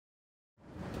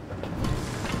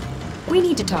We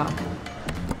need to talk.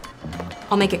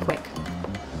 I'll make it quick.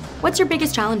 What's your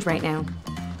biggest challenge right now?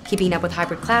 Keeping up with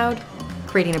hybrid cloud?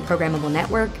 Creating a programmable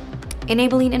network?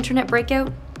 Enabling internet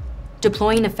breakout?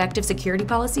 Deploying effective security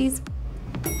policies?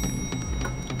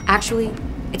 Actually,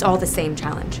 it's all the same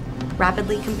challenge: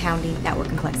 rapidly compounding network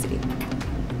complexity.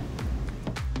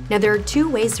 Now, there are two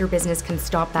ways your business can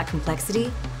stop that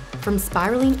complexity from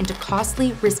spiraling into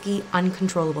costly, risky,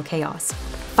 uncontrollable chaos.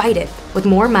 Fight it with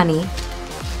more money,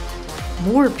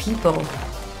 more people,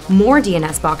 more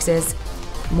DNS boxes,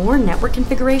 more network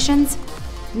configurations.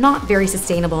 Not very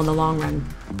sustainable in the long run.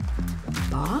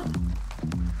 Bob?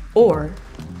 Or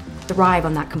thrive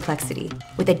on that complexity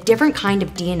with a different kind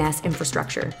of DNS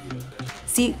infrastructure.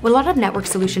 See, what a lot of network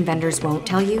solution vendors won't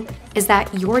tell you is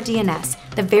that your DNS,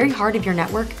 the very heart of your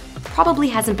network, probably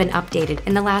hasn't been updated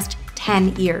in the last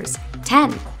 10 years.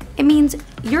 10. It means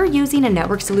you're using a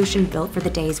network solution built for the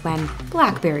days when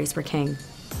BlackBerries were king.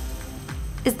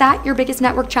 Is that your biggest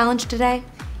network challenge today?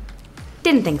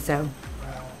 Didn't think so.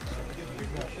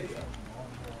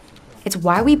 It's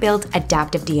why we built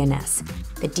Adaptive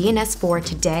DNS, the DNS for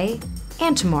today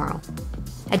and tomorrow.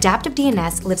 Adaptive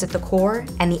DNS lives at the core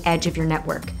and the edge of your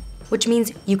network, which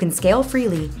means you can scale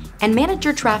freely and manage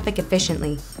your traffic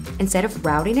efficiently instead of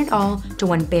routing it all to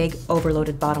one big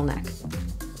overloaded bottleneck.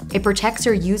 It protects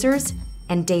your users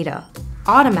and data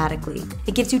automatically.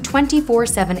 It gives you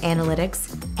 24/7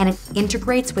 analytics, and it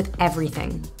integrates with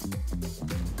everything.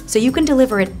 So you can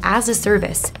deliver it as a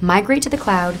service, migrate to the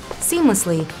cloud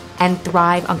seamlessly, and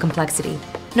thrive on complexity,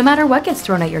 no matter what gets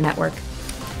thrown at your network.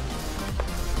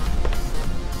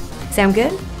 Sound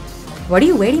good? What are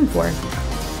you waiting for?